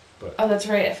 But Oh, that's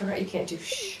right. I forgot you can't do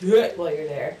shit while you're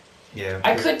there. yeah,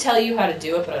 I could tell you how to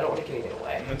do it, but I don't want to give anything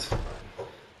away.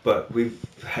 But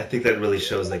I think that really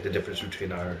shows like the difference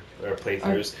between our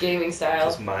playthroughs. Our gaming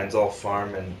style. Because mine's all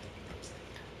farm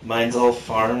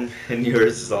and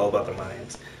yours is all about the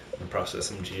mines and process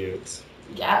some geodes.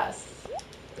 Yes.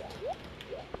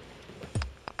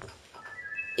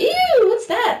 Ew, what's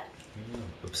that?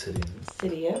 Obsidian.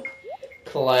 Obsidian.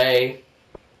 Clay.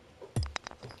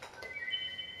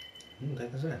 What the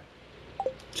heck is that?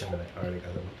 Gemini. Already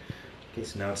got that one. Okay,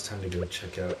 so now it's time to go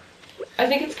check out. I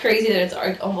think it's crazy that it's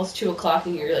almost 2 o'clock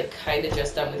and you're like kind of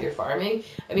just done with your farming.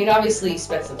 I mean, obviously you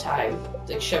spent some time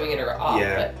like showing it or off,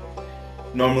 Yeah. but...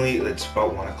 Normally it's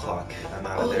about 1 o'clock. I'm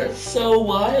out of there. That's so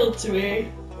wild to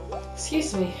me.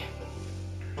 Excuse me.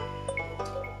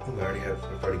 Oh,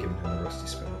 I've already given him the rusty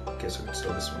spoon. Okay, so I can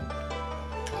sell this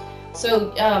one.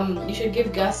 So, you should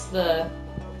give Gus the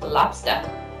lobster.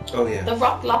 Oh yeah. The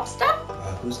rock lobster?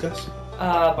 Who's Gus?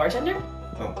 Bartender?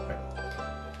 Oh, right.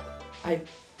 I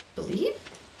believe?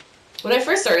 When I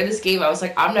first started this game, I was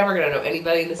like, I'm never gonna know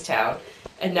anybody in this town.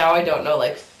 And now I don't know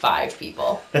like 5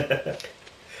 people.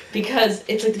 Because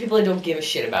it's like the people I don't give a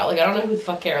shit about. Like, I don't know who the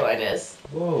fuck Caroline is.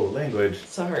 Whoa, language.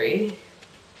 Sorry.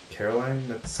 Caroline?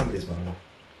 That's somebody's mom.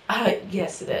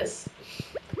 Yes, it is.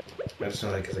 I just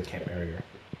know that because I can't marry her.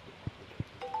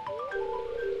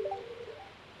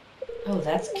 Oh,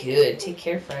 that's good. Take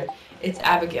care, friend. It's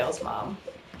Abigail's mom.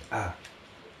 Ah.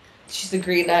 She's the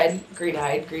green-eyed,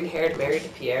 green-haired, married to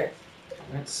Pierre.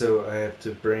 Alright, so I have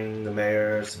to bring the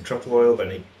mayor some truffle oil, but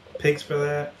I need pigs for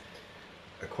that.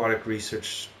 Aquatic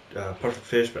research, puffer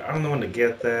fish, but I don't know when to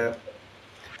get that.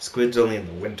 Squid's only in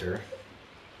the winter.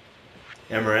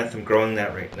 Amaranth, I'm growing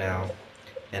that right now.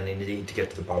 And I need to get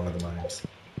to the bottom of the mines.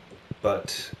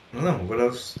 But, I don't know, what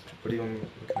else? What can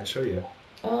I show you?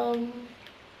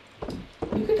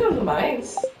 You could go to the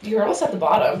mines. You're almost at the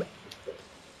bottom.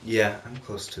 Yeah, I'm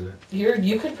close to it.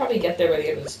 You could probably get there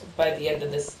by the end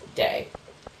of this day.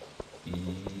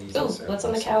 Oh, what's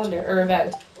on the calendar or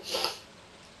event?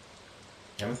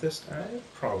 Amethyst? I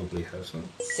probably have some.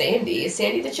 Sandy. Is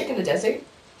Sandy the chick in the desert?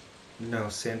 No,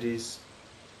 Sandy's...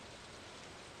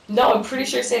 No, I'm pretty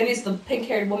sure Sandy's the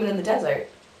pink-haired woman in the desert.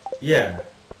 Yeah.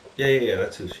 Yeah,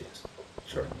 that's who she is.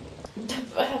 Sure.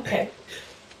 Okay.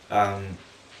 I'll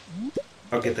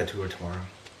get that to her tomorrow.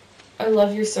 I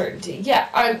love your certainty.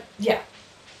 Yeah.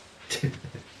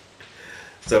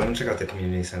 So I'm gonna check out the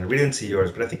community center. We didn't see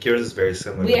yours, but I think yours is very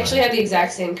similar. We actually have the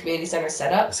exact same community center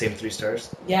setup. The same 3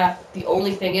 stars? Yeah. The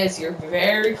only thing is you're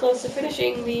very close to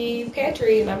finishing the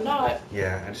pantry, and I'm not.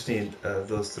 Yeah, I just need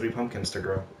those 3 pumpkins to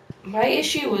grow. My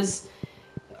issue was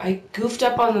I goofed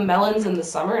up on the melons in the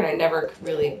summer and I never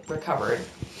really recovered.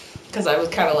 Because I was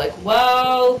kind of like,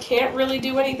 well, can't really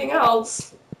do anything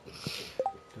else.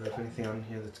 Do I have anything on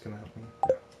here that's going to help me?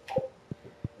 No.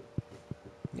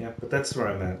 Yeah, but that's where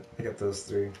I'm at. I got those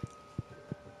 3.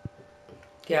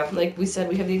 Yeah, like we said,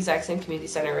 we have the exact same community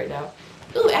center right now.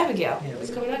 Ooh, Abigail. Yeah,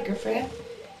 What's going on, girlfriend?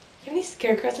 You have any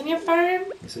scarecrows on your farm?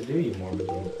 Yes, I do, you morbid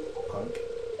little punk.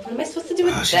 What am I supposed to do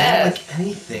with this? She doesn't like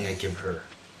anything I give her.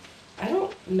 I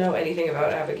don't know anything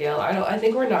about Abigail. I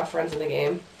think we're not friends in the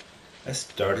game. I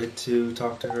started to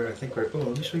talk to her. I think we're... Oh,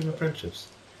 let me show you my friendships.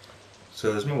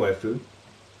 So there's my waifu.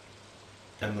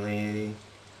 Emily,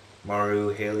 Maru,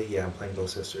 Haley. Yeah, I'm playing both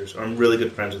sisters. Or I'm really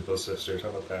good friends with both sisters. How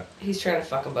about that? He's trying to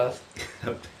fuck them both.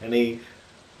 Penny,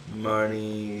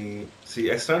 Marnie...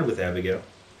 See, I started with Abigail.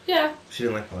 Yeah. She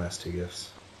didn't like my last 2 gifts.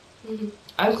 Mm-hmm.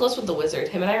 I'm close with the wizard.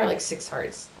 Him and I are like 6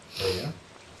 hearts. Oh, yeah?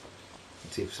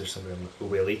 Let's see if there's somebody on...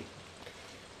 Willie.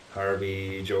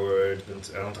 Harvey, George,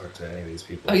 Vince. I don't talk to any of these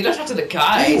people. Oh, you don't talk to the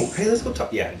guys? Oh, hey, let's go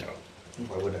talk. Yeah, I don't.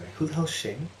 Why would I? Who the hell's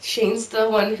Shane? Shane's the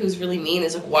one who's really mean.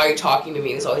 Is like, why are you talking to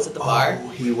me? He's always at the bar. Oh,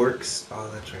 he works.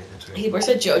 Oh, that's right. He works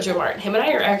at Jojo Mart. Him and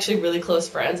I are actually really close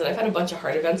friends, and I've had a bunch of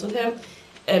heart events with him.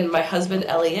 And my husband,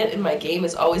 Elliot, in my game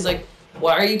is always like,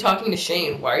 why are you talking to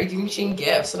Shane? Why are you giving Shane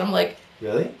gifts? And I'm like,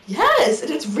 really? Yes,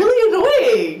 and it's really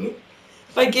annoying.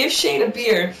 If I give Shane a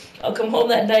beer, I'll come home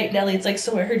that night and Elliot's like,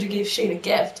 so I heard you gave Shane a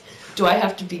gift. Do I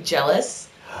have to be jealous?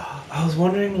 I was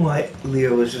wondering why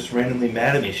Leah was just randomly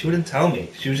mad at me. She wouldn't tell me.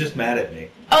 She was just mad at me.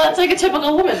 Oh, that's like a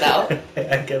typical woman, though.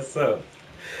 I guess so.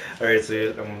 Alright,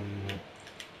 so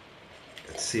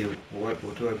let's see,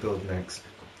 what do I build next?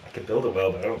 I could build a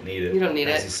well, but I don't need it. You don't need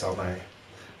it. As you saw, I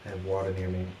have water near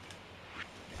me.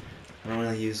 I don't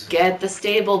really use... Get the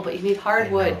stable, but you need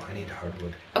hardwood. I need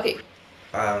hardwood. Okay.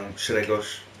 Should I go...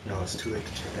 No, it's too late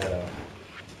to check that out.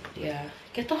 Yeah.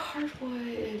 Get the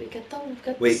hardwood. Get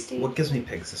the Wait, stable. what gives me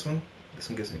pigs? This one? This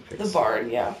one gives me pigs. The barn,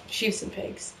 yeah. Sheep and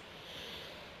pigs.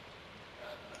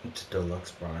 It's a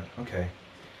deluxe barn. Okay.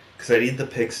 Because I need the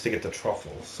pigs to get the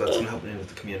truffles, so that's going to help me with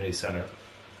the community center.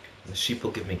 And the sheep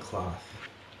will give me cloth.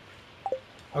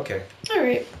 Okay.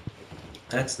 Alright.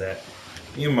 That's that.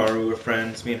 Me and Maru are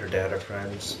friends. Me and her dad are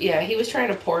friends. Yeah, he was trying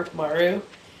to pork Maru at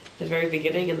the very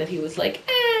beginning, and then he was like,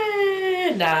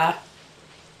 nah.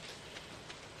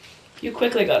 You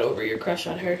quickly got over your crush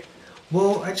on her.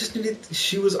 Well, I just needed...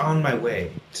 She was on my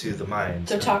way to the mines.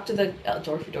 So talk to the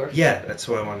Dorfy. Yeah, that's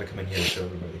why I wanted to come in here and show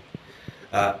everybody.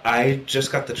 I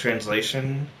just got the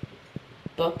translation...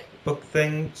 Book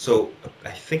thing, so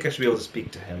I think I should be able to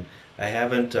speak to him. I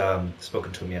haven't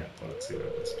spoken to him yet. Well, let's see what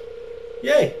it is.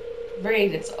 Yay!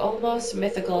 Rain, it's almost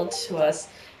mythical to us.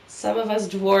 Some of us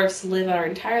dwarfs live our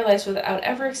entire lives without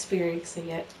ever experiencing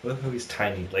it. Look how he's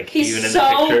tiny. Like, he's even in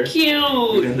so the picture,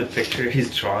 cute! Even in the picture,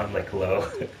 he's drawn, like, low.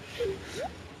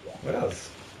 What else?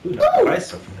 Ooh, no, I buy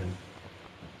stuff from him.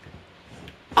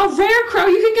 A rare crow?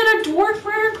 You can get a dwarf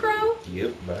rare crow?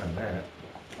 Yep, buying that.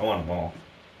 I want them all.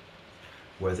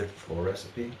 Weathered floor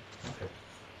recipe?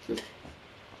 Okay.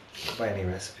 I'll buy any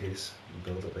recipes and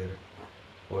build it later.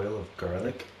 Oil of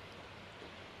garlic?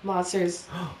 Monsters.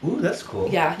 Ooh, that's cool.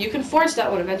 Yeah, you can forge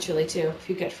that one eventually too. If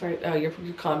you get for your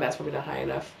combat's probably not high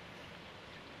enough.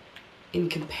 In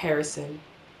comparison.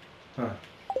 Huh.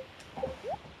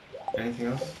 Anything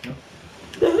else? No?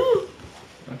 No.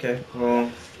 Okay,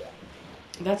 well...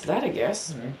 That's that, I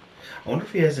guess. Alright. I wonder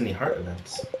if he has any heart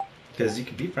events. Because you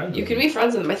can be friends with him. You can be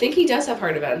friends with him. I think he does have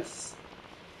heart events.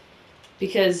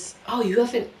 Because... Oh, you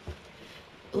haven't...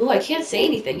 Oh, I can't say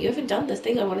anything. You haven't done the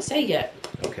thing I want to say yet.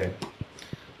 Okay.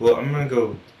 Well, I'm gonna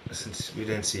go... Since we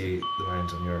didn't see the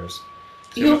lines on yours.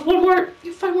 So You have one more...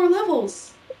 You have 5 more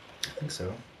levels. I think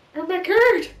so. Oh my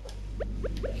god.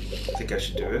 I think I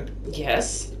should do it.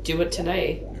 Yes. Do it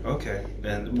tonight. Okay.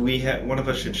 And we have... One of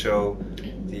us should show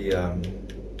the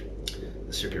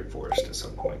secret forest at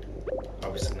some point.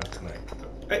 Obviously not tonight.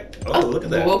 Hey! Oh, look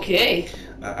at that. Okay.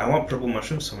 I want purple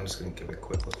mushrooms, so I'm just gonna give a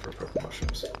quick look for purple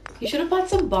mushrooms. You should have bought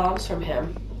some bombs from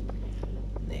him.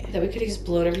 Nah. That we could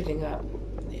explode everything up.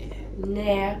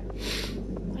 Nah. Nah.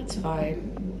 That's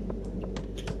fine.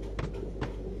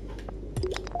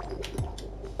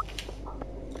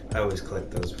 I always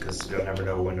collect those because you'll never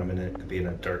know when I'm gonna be in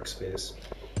a dark space.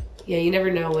 Yeah, you never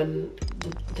know when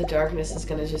the darkness is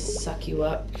gonna just suck you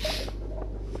up.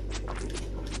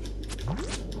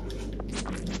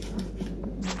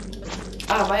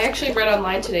 I actually read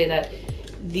online today that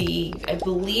I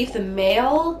believe the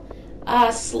male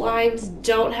slimes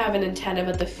don't have an antenna,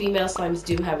 but the female slimes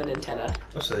do have an antenna.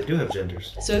 Oh, so they do have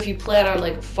genders. So if you plan on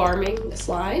like farming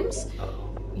slimes,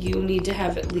 Uh-oh. you need to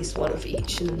have at least one of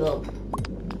each, and they'll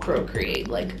procreate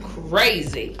like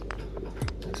crazy.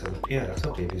 So, yeah, that's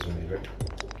how babies are made, right?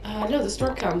 No, the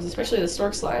stork comes, especially the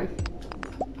stork slime.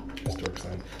 Stork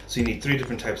slime. So you need 3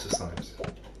 different types of slimes.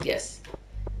 Yes.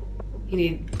 You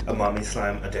need a mommy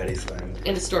slime, a daddy slime,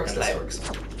 and a stork slime. A stork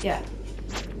slime. Yeah.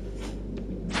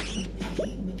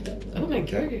 Oh my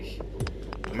gosh.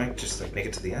 I might just like make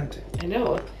it to the end. I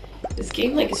know. This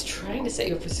game like is trying to set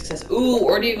you up for success. Ooh,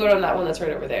 or do you go down that one that's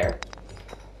right over there?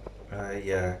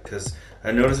 Yeah, because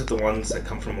I noticed that the ones that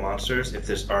come from monsters, if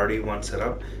there's already one set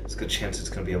up, it's a good chance it's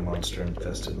going to be a monster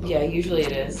infested level. Yeah, usually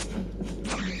it is.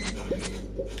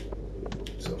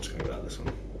 So I'm just going to go down this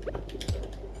one.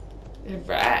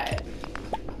 Right.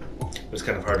 It was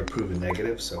kind of hard to prove a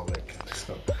negative, so like,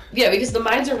 so. Yeah, because the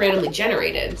mines are randomly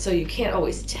generated, so you can't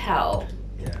always tell.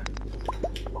 Yeah.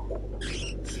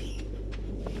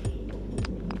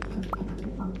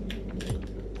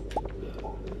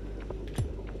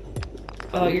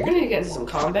 Oh, you're gonna get into some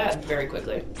combat very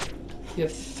quickly. You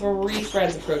have 3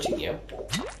 friends approaching you.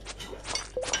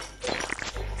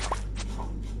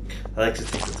 I like to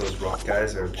think that those rock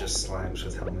guys are just slimes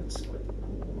with helmets.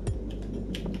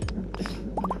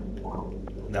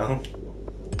 No?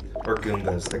 Or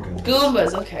Goombas, they're Goombas.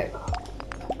 Goombas, okay.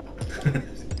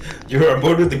 You're on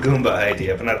board with the Goomba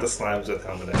idea, but not the slimes with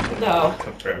helmet. No.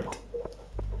 Confirmed.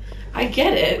 I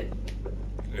get it.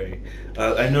 Great.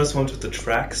 I noticed ones with the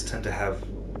tracks tend to have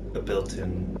a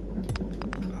built-in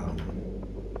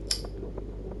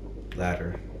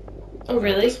ladder. Oh,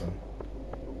 really? This one.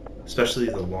 Especially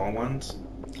the long ones.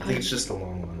 I think it's just the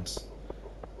long ones.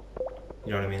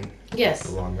 You know what I mean? Yes.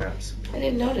 The long ramps. I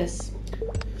didn't notice.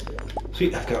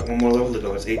 Sweet, I've got one more level to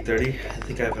go. It's 8:30. I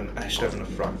think I should have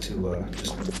enough rock to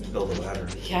just build a ladder.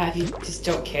 Yeah, if you just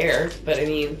don't care, but I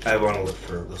mean... I want to look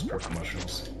for those purple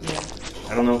mushrooms. Yeah.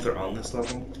 I don't know if they're on this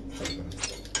level.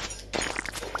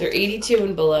 They're 82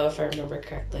 and below, if I remember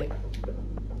correctly.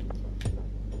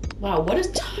 Wow, what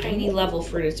a tiny level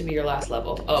for it to be your last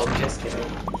level. Oh, just kidding.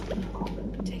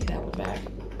 Take that one back.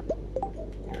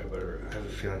 Yeah, but I have a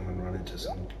feeling I'm gonna run into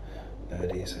some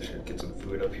baddies. I should get some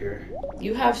food up here.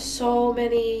 You have so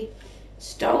many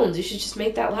stones. You should just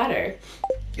make that ladder.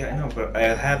 Yeah, I know, but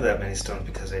I have that many stones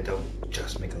because I don't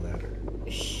just make a ladder.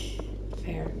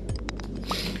 Fair.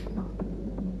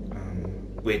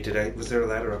 Wait, was there a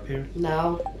ladder up here?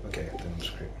 No. Okay, then I'm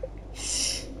screwed.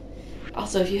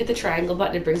 Also, if you hit the triangle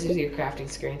button, it brings you to your crafting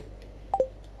screen.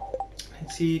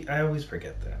 See, I always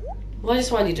forget that. Well, I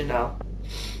just wanted you to know.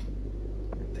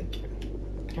 Thank you.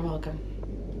 You're welcome.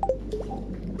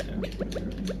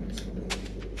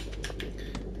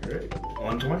 Alright,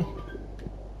 120.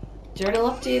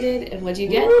 Journal updated, and what'd you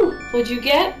get? Woo! What'd you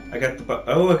get? I got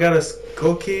I got a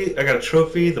skull key. I got a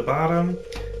trophy. The bottom.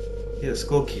 Yeah,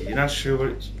 skull key. You're not sure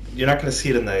what. You're not gonna see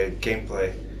it in the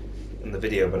gameplay, in the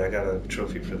video, but I got a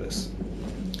trophy for this.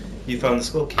 You found the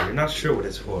skull key. You're not sure what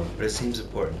it's for, but it seems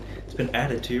important. It's been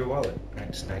added to your wallet. Alright,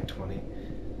 it's 920.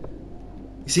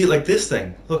 You see, like this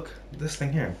thing. Look, this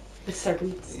thing here. The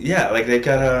serpents. Yeah, like they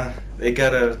got a.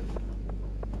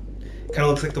 Kind of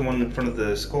looks like the one in front of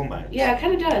the skull mine. Yeah, it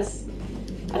kind of does.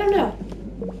 I don't know.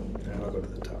 And I'll go to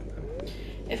the top then.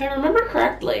 If I remember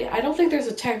correctly, I don't think there's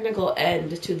a technical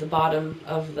end to the bottom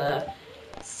of the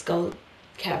skull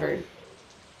cavern.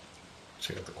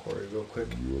 Check out the quarry real quick.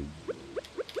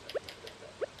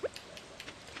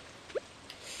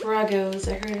 Froggos.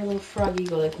 I heard a little froggy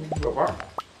go like...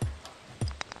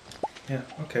 Yeah,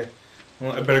 okay.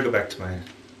 Well, I better go back to my...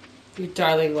 Your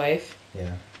darling wife.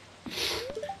 Yeah.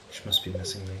 She must be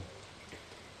missing me.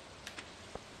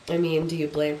 I mean, do you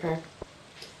blame her?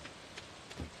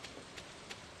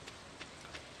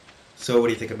 So, what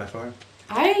do you think of my farm?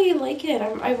 I like it.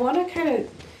 I want to kind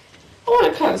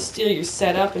of steal your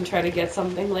setup and try to get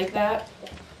something like that.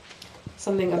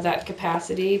 Something of that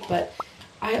capacity, but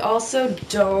I also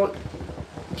don't...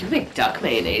 You make duck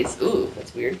mayonnaise. Ooh,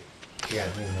 that's weird. Yeah, I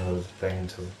didn't even know there was a thing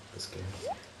until this game.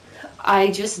 I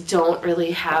just don't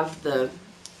really have the...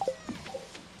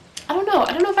 I don't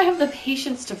know if I have the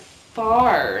patience to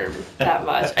farm that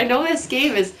much. I know this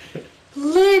game is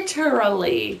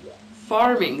literally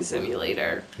farming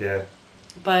simulator. Yeah.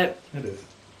 But it is.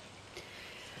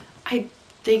 I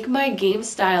think my game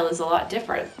style is a lot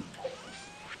different.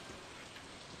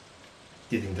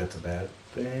 Do you think that's a bad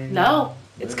thing? No,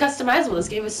 it's customizable. This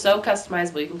game is so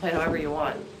customizable. You can play it however you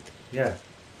want. Yeah.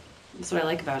 That's what I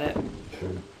like about it.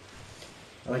 True.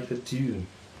 I like that too.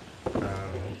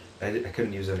 I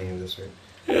couldn't use any of this, right?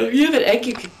 You have an egg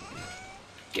you can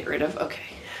get rid of.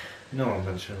 Okay. No, I'm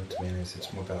not showing it to mayonnaise.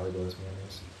 It's more valuable as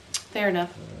mayonnaise. Fair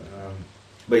enough.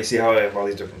 But you see how I have all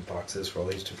these different boxes for all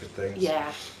these different things?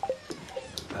 Yeah.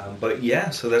 But yeah,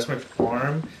 so that's my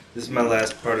farm. This is my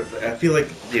last part of it. I feel like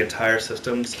the entire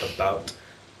system's about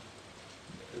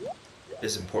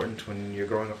is important when you're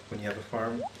growing up, when you have a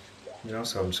farm. You know,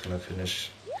 so I'm just gonna finish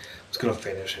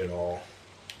it all.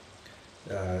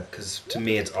 Because to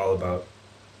me, it's all about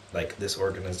like this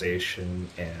organization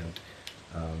and,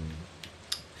 um,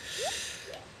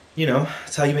 you know,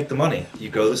 it's how you make the money. You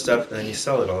grow the stuff and then you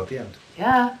sell it all at the end.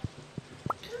 Yeah.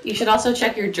 You should also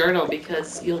check your journal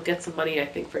because you'll get some money, I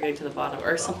think, for getting to the bottom,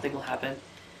 or something will happen.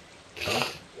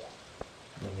 Oh.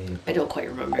 I don't quite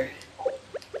remember.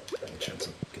 Get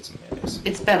some mayonnaise.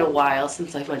 It's been a while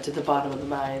since I went to the bottom of the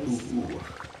mines. Ooh.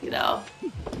 You know.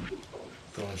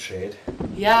 Throwing shade.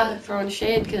 Yeah, throwing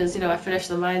shade because, you know, I finished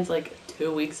the mines like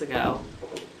 2 weeks ago.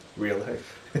 Real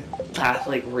life.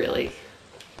 Like, really.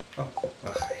 Oh,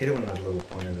 I hate it when that little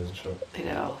pointer doesn't show up. I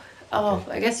know. Oh,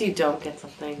 Okay. I guess you don't get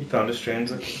something. You found a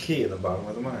strange looking key in the bottom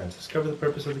of the mines. Discover the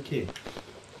purpose of the key.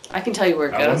 I can tell you where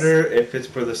it goes. I wonder if it's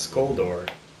for the skull door.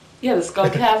 Yeah, the skull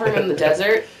cavern in the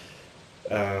desert.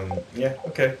 Yeah,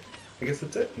 okay. I guess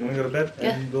that's it. I'm gonna go to bed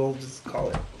and we'll just call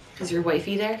it. Is your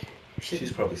wifey there?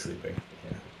 She's probably sleeping.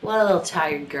 Yeah. What a little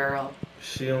tired girl.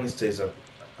 She only stays up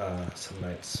some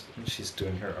nights when she's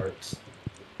doing her arts.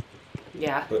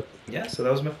 Yeah. But yeah, so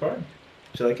that was my farm.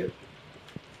 Did you like it?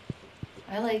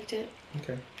 I liked it.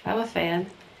 Okay. I'm a fan.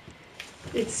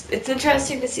 It's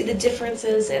interesting to see the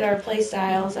differences in our play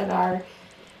styles and our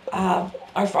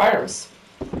farms.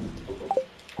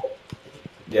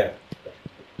 Yeah.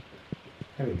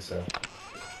 I think so.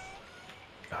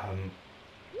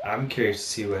 I'm curious to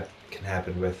see what can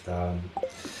happen with the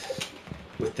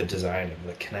designing.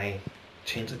 Like, can I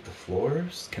change like the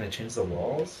floors? Can I change the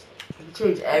walls? You can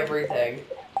change everything.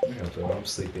 I'm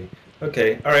sleepy.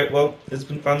 Okay, alright, well, it's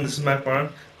been fun. This is my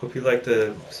farm. Hope you like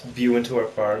the view into our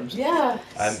farms. Yeah,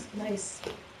 nice.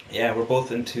 Yeah, we're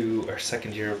both into our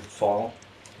second year of fall.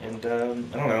 And, I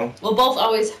don't know. We'll both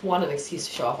always want an excuse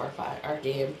to show off our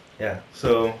game. Yeah,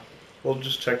 so we'll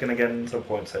just check in again at some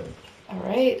point soon.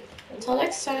 Alright, until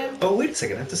next time. Oh, wait a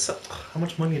second. I have to sell. How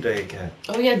much money did I get?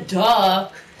 Oh, yeah, duh.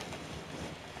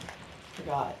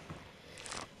 Forgot.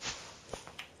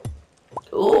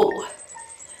 Ooh.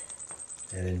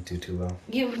 I didn't do too well.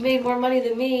 You've made more money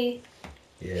than me.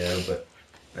 Yeah, but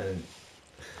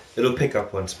it'll pick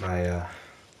up once my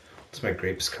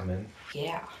grapes come in.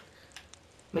 Yeah.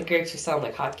 My grapes are selling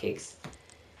like hotcakes.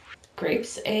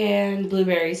 Grapes and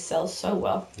blueberries sell so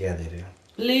well. Yeah, they do.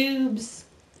 Lubes.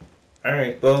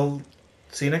 Alright, well,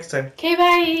 see you next time. Okay,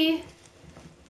 bye.